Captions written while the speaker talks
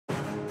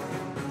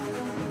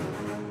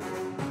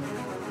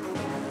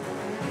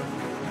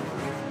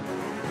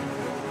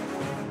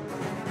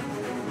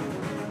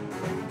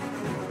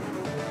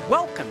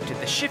Welcome to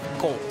the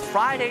SchiffGold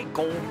Friday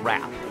Gold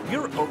Wrap,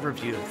 your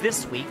overview of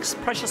this week's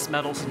precious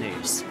metals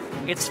news.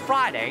 It's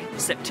Friday,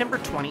 September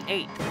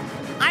 28th.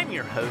 I'm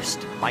your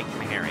host, Mike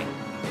Maharrey.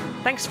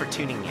 Thanks for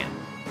tuning in.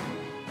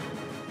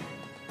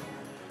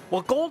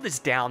 Well, gold is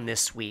down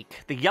this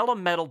week. The yellow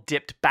metal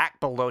dipped back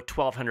below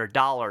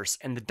 $1,200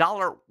 and the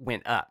dollar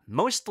went up,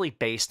 mostly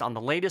based on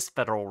the latest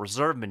Federal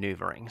Reserve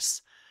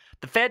maneuverings.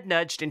 The Fed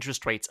nudged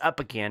interest rates up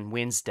again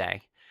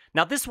Wednesday.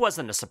 Now, this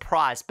wasn't a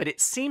surprise, but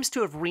it seems to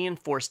have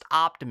reinforced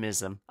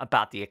optimism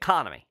about the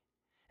economy,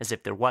 as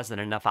if there wasn't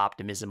enough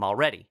optimism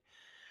already.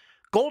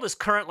 Gold is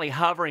currently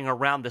hovering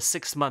around the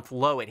 6-month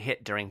low it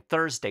hit during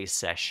Thursday's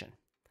session.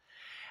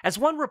 As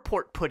one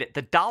report put it,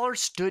 the dollar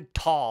stood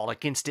tall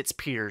against its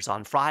peers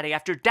on Friday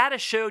after data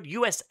showed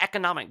U.S.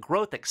 economic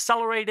growth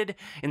accelerated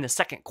in the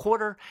second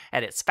quarter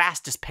at its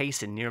fastest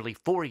pace in nearly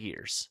 4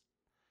 years.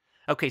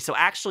 Okay, so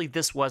actually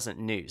this wasn't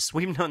news.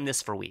 We've known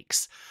this for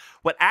weeks.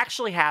 What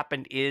actually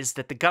happened is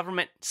that the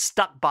government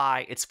stuck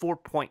by its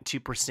 4.2%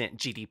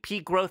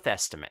 GDP growth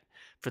estimate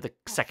for the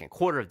second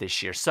quarter of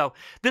this year. So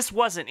this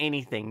wasn't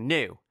anything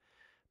new.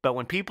 But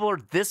when people are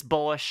this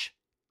bullish,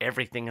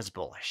 everything is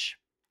bullish.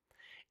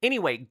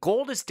 Anyway,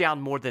 gold is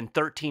down more than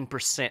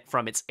 13%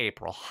 from its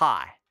April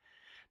high.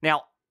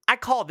 Now, I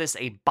call this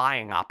a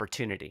buying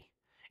opportunity.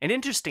 And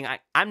interesting,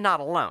 I'm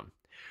not alone.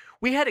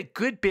 We had a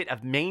good bit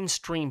of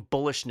mainstream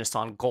bullishness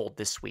on gold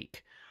this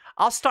week.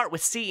 I'll start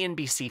with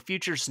CNBC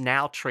Futures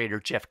Now trader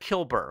Jeff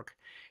Kilberg.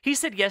 He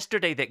said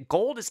yesterday that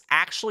gold is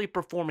actually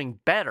performing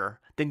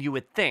better than you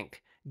would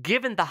think,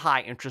 given the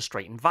high interest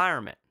rate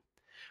environment.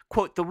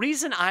 Quote, "The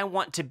reason I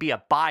want to be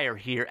a buyer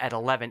here at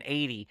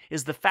 1180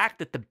 is the fact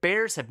that the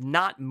bears have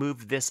not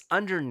moved this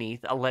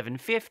underneath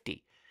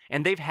 1150,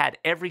 and they've had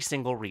every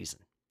single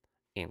reason."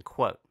 End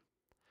quote.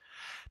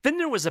 Then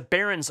there was a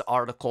Barron's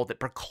article that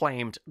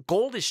proclaimed,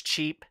 "Gold is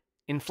cheap,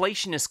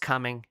 inflation is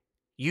coming,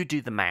 you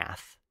do the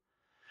math."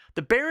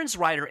 The Barron's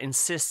writer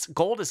insists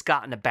gold has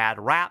gotten a bad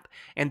rap,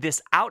 and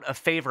this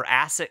out-of-favor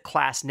asset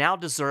class now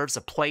deserves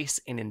a place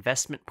in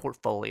investment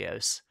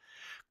portfolios.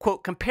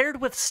 Quote,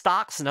 "Compared with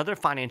stocks and other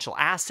financial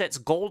assets,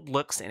 gold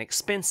looks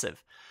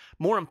inexpensive.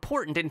 More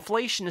important,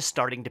 inflation is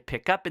starting to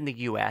pick up in the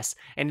U.S.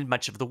 and in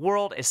much of the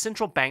world as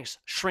central banks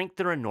shrink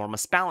their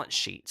enormous balance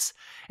sheets.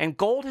 And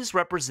gold has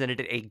represented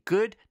a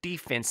good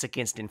defense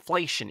against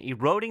inflation,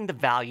 eroding the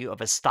value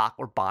of a stock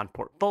or bond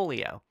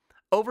portfolio.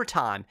 Over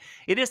time,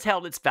 it has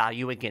held its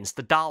value against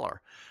the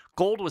dollar.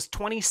 Gold was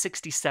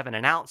 $20.67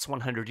 an ounce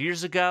 100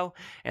 years ago,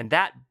 and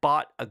that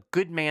bought a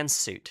good man's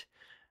suit.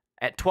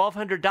 At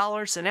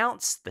 $1,200 an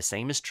ounce, the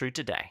same is true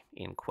today."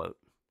 End quote.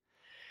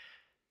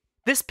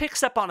 This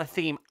picks up on a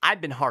theme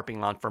I've been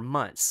harping on for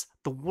months.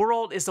 The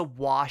world is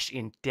awash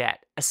in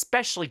debt,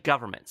 especially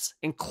governments,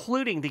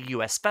 including the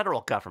U.S.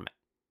 federal government.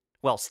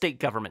 Well, state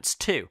governments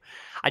too.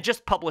 I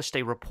just published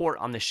a report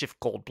on the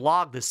SchiffGold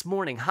blog this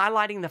morning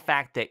highlighting the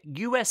fact that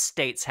U.S.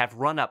 states have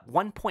run up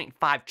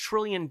 $1.5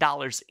 trillion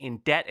in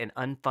debt and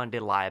unfunded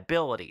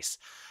liabilities.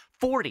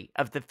 40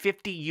 of the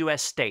 50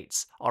 U.S.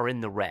 states are in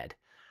the red.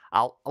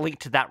 I'll link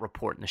to that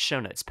report in the show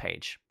notes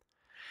page.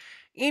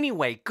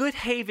 Anyway, Good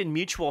Haven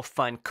Mutual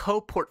Fund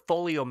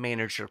co-portfolio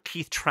manager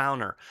Keith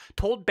Trauner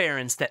told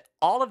Barron's that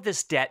all of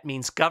this debt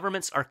means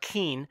governments are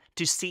keen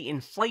to see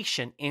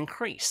inflation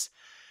increase.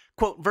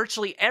 Quote,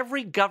 "Virtually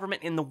every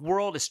government in the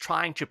world is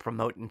trying to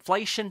promote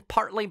inflation,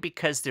 partly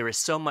because there is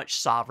so much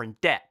sovereign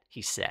debt,"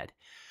 he said.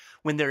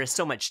 When there is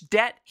so much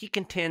debt, he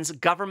contends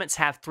governments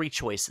have three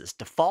choices: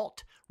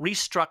 default,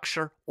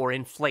 restructure, or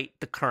inflate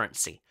the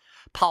currency.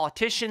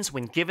 Politicians,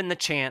 when given the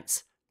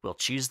chance, will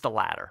choose the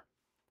latter.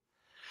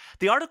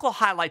 The article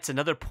highlights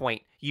another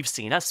point you've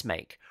seen us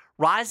make.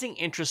 Rising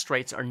interest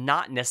rates are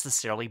not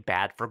necessarily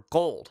bad for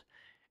gold.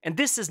 And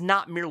this is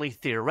not merely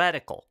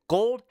theoretical.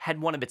 Gold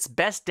had one of its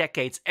best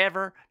decades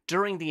ever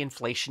during the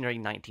inflationary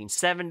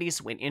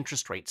 1970s when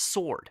interest rates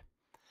soared.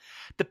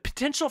 The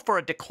potential for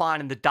a decline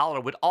in the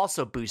dollar would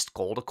also boost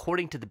gold,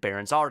 according to the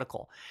Barron's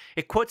article.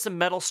 It quotes a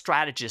metal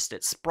strategist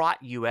at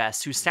Sprott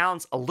US who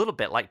sounds a little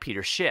bit like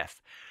Peter Schiff.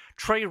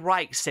 Trey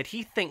Reich said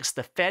he thinks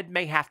the Fed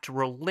may have to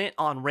relent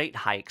on rate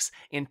hikes,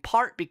 in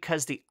part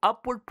because the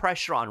upward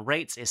pressure on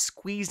rates is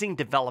squeezing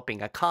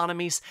developing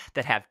economies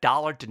that have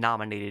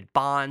dollar-denominated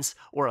bonds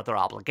or other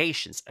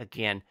obligations,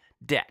 again,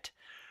 debt.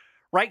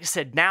 Reich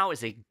said now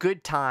is a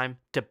good time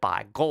to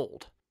buy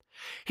gold.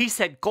 He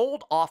said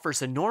gold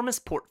offers enormous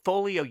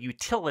portfolio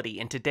utility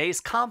in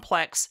today's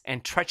complex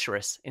and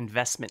treacherous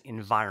investment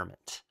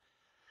environment.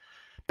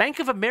 Bank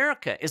of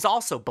America is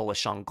also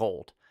bullish on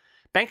gold.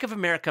 Bank of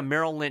America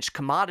Merrill Lynch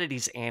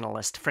commodities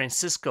analyst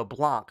Francisco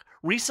Blanc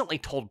recently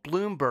told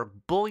Bloomberg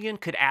bullion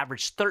could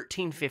average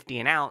 $13.50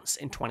 an ounce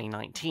in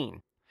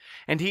 2019.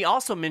 And he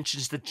also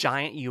mentions the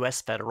giant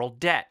U.S. federal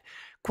debt.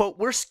 Quote,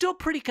 "We're still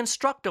pretty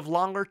constructive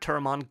longer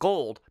term on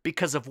gold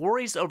because of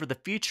worries over the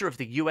future of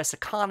the U.S.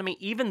 economy,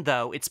 even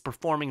though it's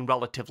performing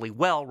relatively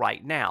well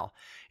right now.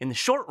 In the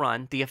short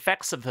run, the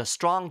effects of a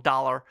strong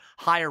dollar,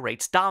 higher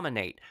rates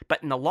dominate,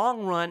 but in the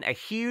long run, a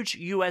huge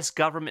U.S.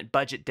 government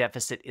budget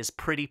deficit is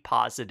pretty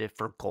positive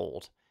for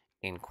gold."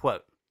 End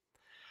quote.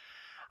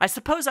 I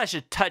suppose I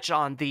should touch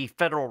on the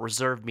Federal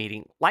Reserve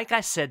meeting. Like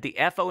I said, the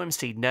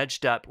FOMC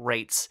nudged up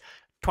rates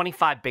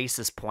 25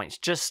 basis points,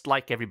 just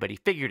like everybody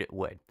figured it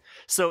would.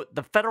 So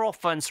the federal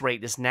funds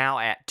rate is now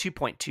at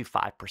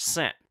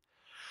 2.25%.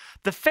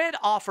 The Fed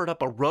offered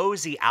up a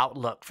rosy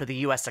outlook for the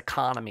U.S.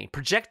 economy,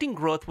 projecting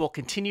growth will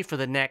continue for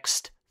the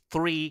next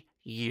 3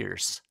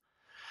 years.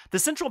 The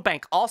central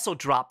bank also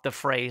dropped the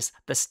phrase,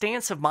 "the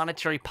stance of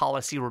monetary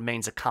policy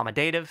remains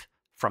accommodative,"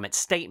 from its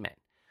statement.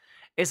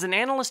 As an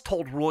analyst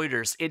told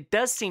Reuters, it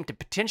does seem to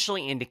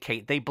potentially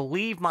indicate they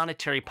believe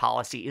monetary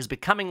policy is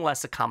becoming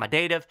less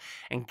accommodative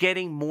and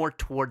getting more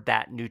toward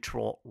that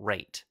neutral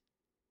rate.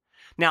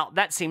 Now,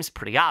 that seems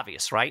pretty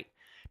obvious, right?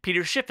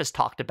 Peter Schiff has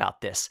talked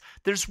about this.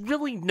 There's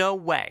really no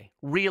way,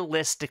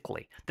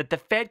 realistically, that the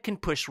Fed can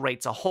push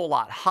rates a whole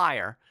lot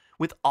higher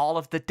with all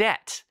of the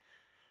debt.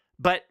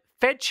 But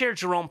Fed Chair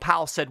Jerome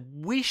Powell said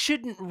we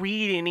shouldn't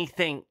read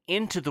anything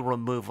into the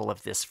removal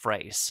of this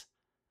phrase.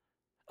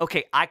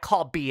 Okay, I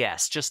call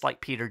BS, just like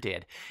Peter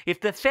did.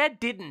 If the Fed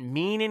didn't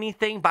mean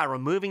anything by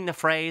removing the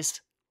phrase,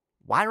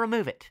 why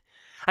remove it?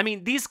 I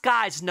mean, these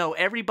guys know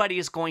everybody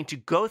is going to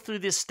go through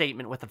this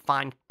statement with a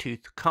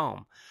fine-tooth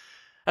comb.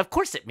 Of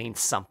course it means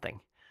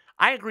something.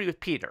 I agree with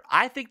Peter.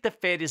 I think the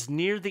Fed is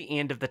near the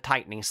end of the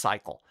tightening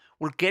cycle.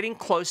 We're getting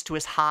close to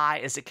as high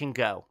as it can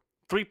go.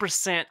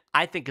 3%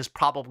 I think is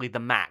probably the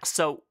max.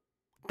 So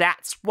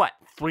that's what,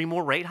 3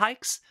 more rate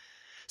hikes?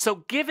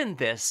 So given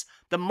this,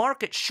 the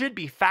market should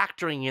be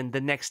factoring in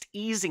the next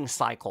easing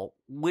cycle,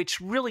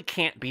 which really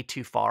can't be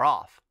too far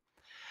off.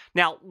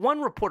 Now,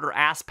 one reporter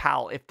asked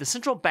Powell if the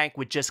central bank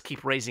would just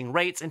keep raising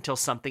rates until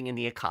something in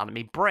the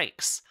economy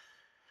breaks.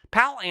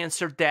 Powell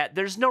answered that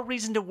there's no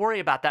reason to worry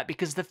about that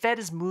because the Fed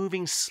is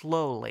moving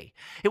slowly.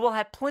 It will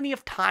have plenty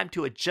of time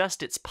to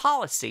adjust its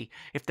policy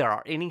if there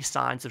are any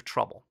signs of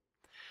trouble.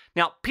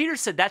 Now, Peter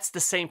said that's the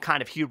same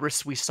kind of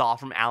hubris we saw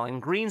from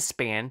Alan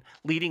Greenspan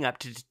leading up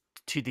to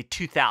the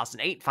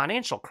 2008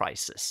 financial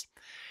crisis.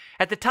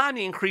 At the time,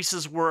 the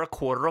increases were a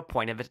quarter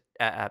point at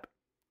a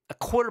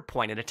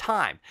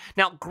time.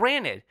 Now,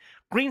 granted,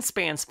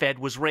 Greenspan's Fed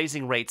was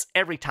raising rates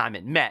every time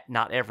it met,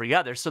 not every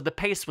other, so the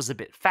pace was a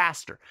bit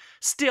faster.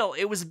 Still,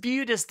 it was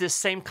viewed as this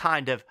same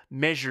kind of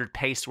measured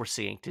pace we're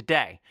seeing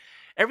today.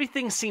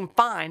 Everything seemed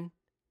fine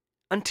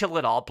until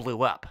it all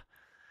blew up.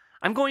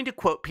 I'm going to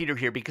quote Peter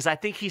here because I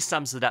think he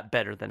sums it up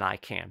better than I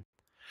can.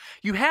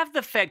 You have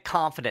the Fed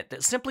confident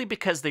that simply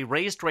because they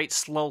raised rates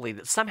slowly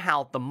that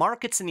somehow the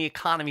markets and the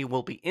economy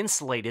will be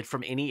insulated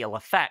from any ill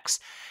effects,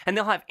 and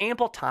they'll have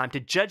ample time to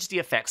judge the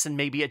effects and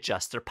maybe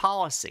adjust their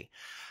policy.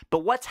 But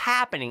what's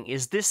happening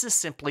is this is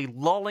simply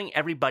lulling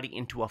everybody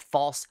into a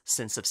false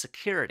sense of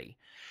security.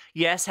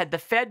 Yes, had the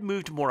Fed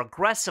moved more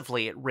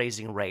aggressively at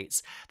raising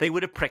rates, they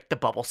would have pricked the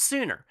bubble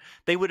sooner.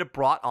 They would have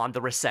brought on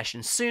the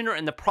recession sooner,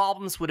 and the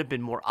problems would have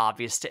been more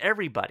obvious to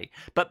everybody.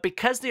 But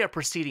because they are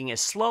proceeding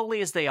as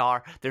slowly as they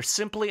are, they're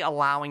simply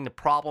allowing the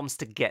problems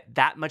to get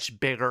that much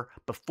bigger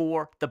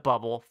before the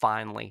bubble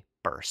finally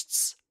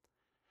bursts.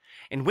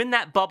 And when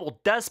that bubble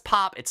does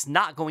pop, it's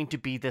not going to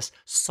be this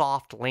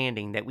soft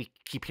landing that we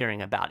keep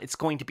hearing about. It's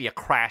going to be a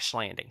crash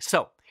landing.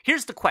 So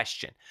here's the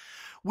question.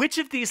 Which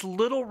of these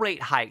little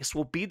rate hikes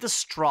will be the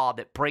straw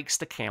that breaks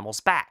the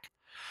camel's back?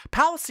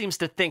 Powell seems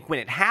to think when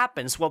it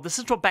happens, well, the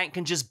central bank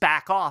can just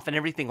back off and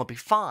everything will be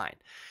fine.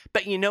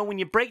 But you know, when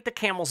you break the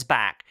camel's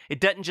back, it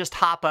doesn't just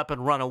hop up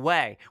and run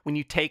away when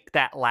you take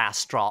that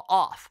last straw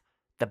off.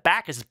 The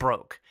back is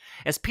broke.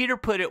 As Peter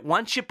put it,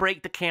 once you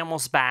break the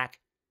camel's back,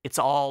 it's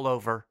all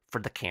over for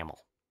the camel.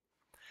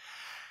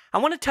 I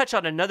want to touch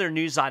on another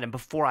news item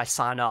before I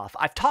sign off.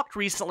 I've talked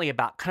recently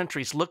about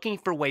countries looking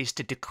for ways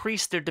to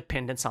decrease their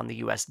dependence on the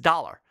US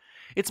dollar.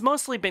 It's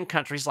mostly been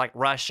countries like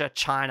Russia,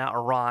 China,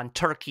 Iran,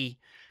 Turkey,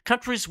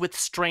 countries with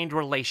strained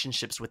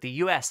relationships with the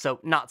US, so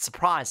not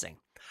surprising.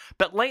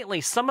 But lately,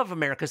 some of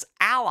America's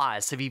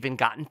allies have even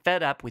gotten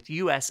fed up with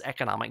US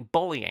economic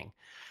bullying.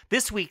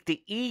 This week,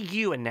 the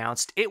EU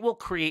announced it will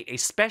create a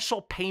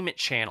special payment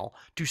channel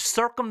to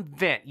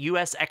circumvent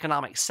U.S.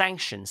 economic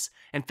sanctions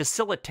and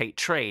facilitate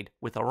trade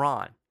with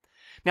Iran.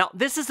 Now,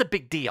 this is a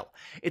big deal.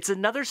 It's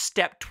another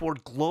step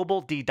toward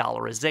global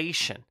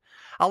de-dollarization.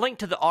 I'll link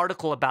to the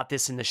article about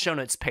this in the show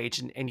notes page,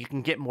 and you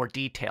can get more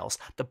details.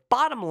 The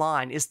bottom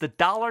line is the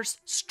dollar's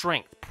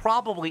strength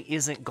probably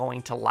isn't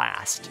going to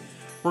last.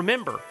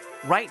 Remember,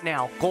 right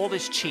now, gold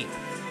is cheap.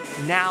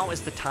 Now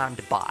is the time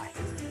to buy.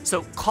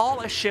 So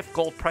call a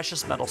SchiffGold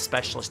precious metal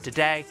specialist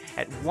today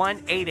at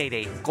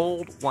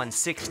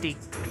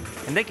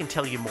 1-888-GOLD-160, and they can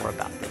tell you more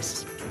about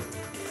this.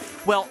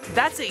 Well,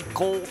 that's a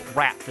gold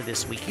wrap for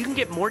this week. You can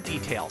get more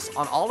details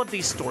on all of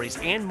these stories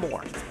and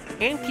more,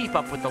 and keep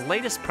up with the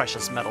latest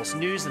precious metals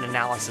news and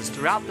analysis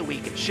throughout the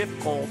week at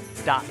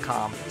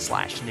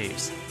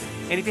SchiffGold.com/news.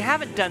 And if you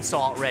haven't done so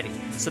already,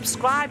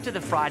 subscribe to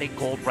the Friday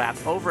Gold Wrap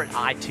over at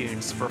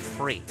iTunes for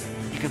free.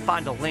 You can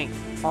find a link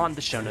on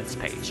the show notes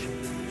page.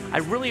 I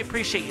really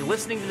appreciate you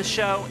listening to the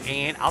show,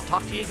 and I'll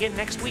talk to you again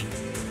next week.